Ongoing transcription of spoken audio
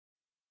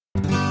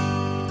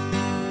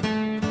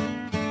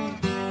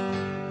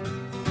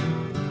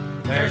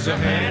There's a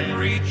hand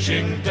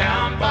reaching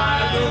down by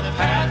the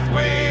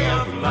pathway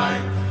of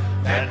life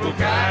that will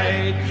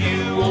guide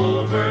you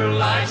over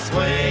life's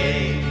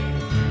way.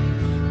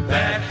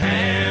 That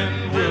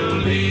hand will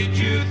lead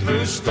you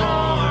through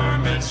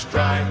storm and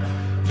strife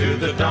to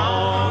the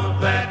dawn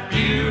of that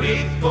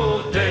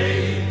beautiful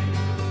day.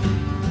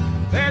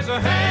 There's a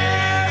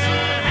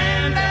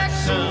hand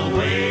that's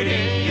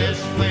awaiting, yes,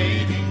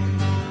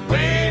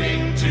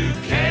 waiting to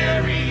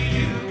carry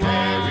you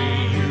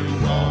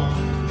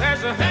on.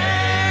 There's a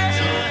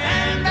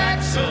hand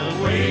that's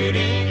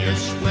awaiting,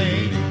 yes,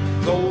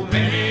 waiting, though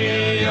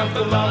many of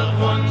the loved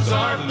ones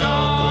are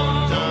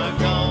gone.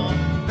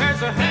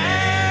 There's a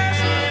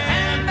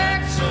hand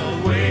that's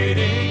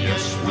awaiting,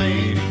 yes,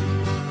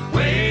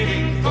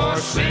 waiting for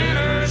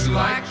sinners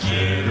like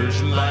you.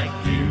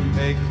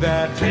 Take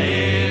that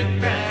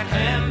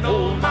hand,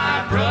 oh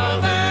my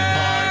brother,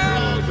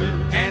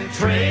 and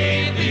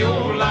trade the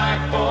old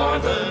life for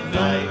the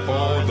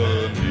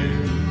new.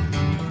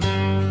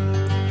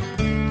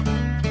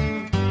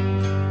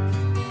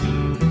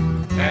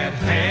 That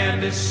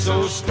hand is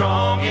so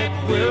strong it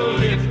will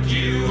lift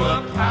you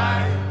up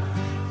high,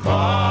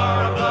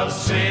 far above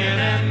sin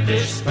and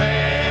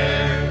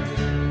despair.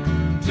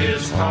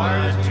 'Tis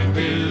hard to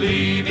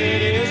believe,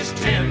 it is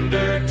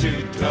tender to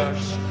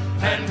touch,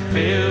 and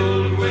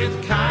filled with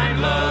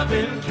kind love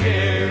and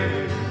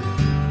care.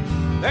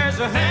 There's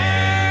a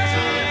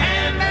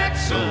hand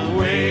that's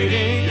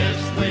awaiting,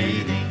 yes,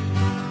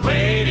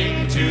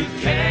 waiting to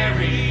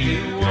carry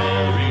you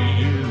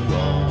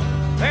on.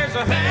 There's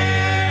a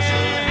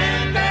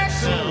hand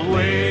that's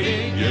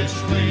awaiting, yes,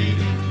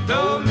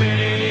 though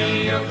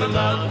many of the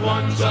loved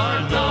ones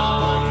are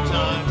gone.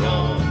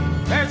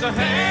 There's a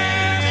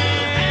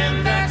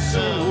hand that's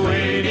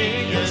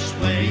awaiting, yes,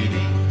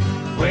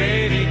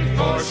 waiting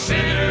for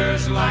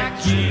sinners like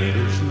you.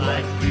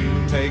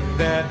 Take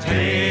that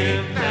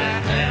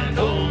hand,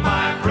 oh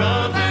my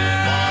brother,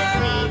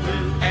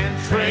 and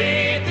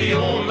trade the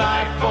old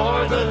life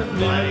for the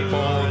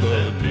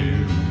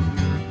new.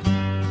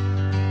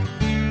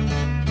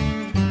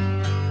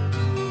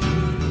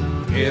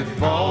 If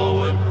all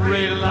would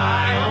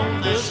rely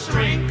on the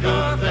strength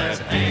of that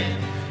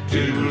hand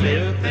to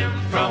lift them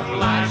from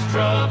life's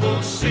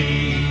troubled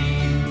sea,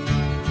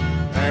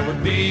 there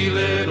would be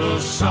little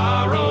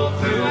sorrow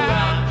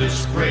throughout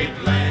this great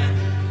land,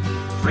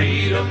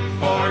 freedom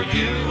for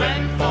you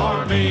and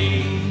for me.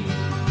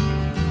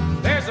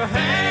 There's a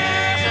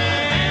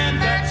hand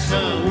that's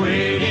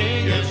awaiting,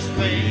 yes,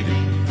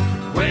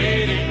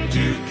 waiting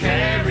to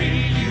carry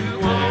you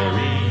on.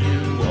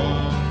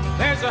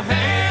 There's a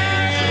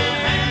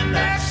hand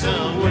that's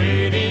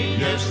awaiting,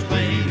 yes,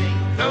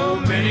 though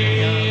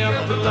many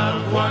of the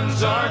loved ones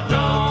are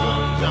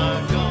gone.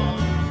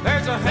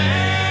 There's a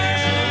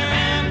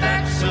hand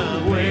that's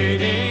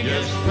awaiting,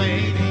 yes,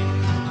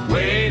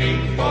 waiting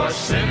for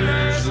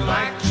sinners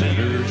like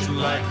you.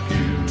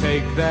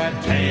 Take that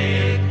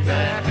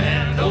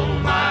hand, oh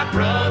my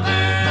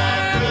brother,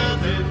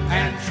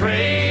 and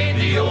trade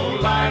the old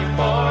life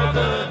for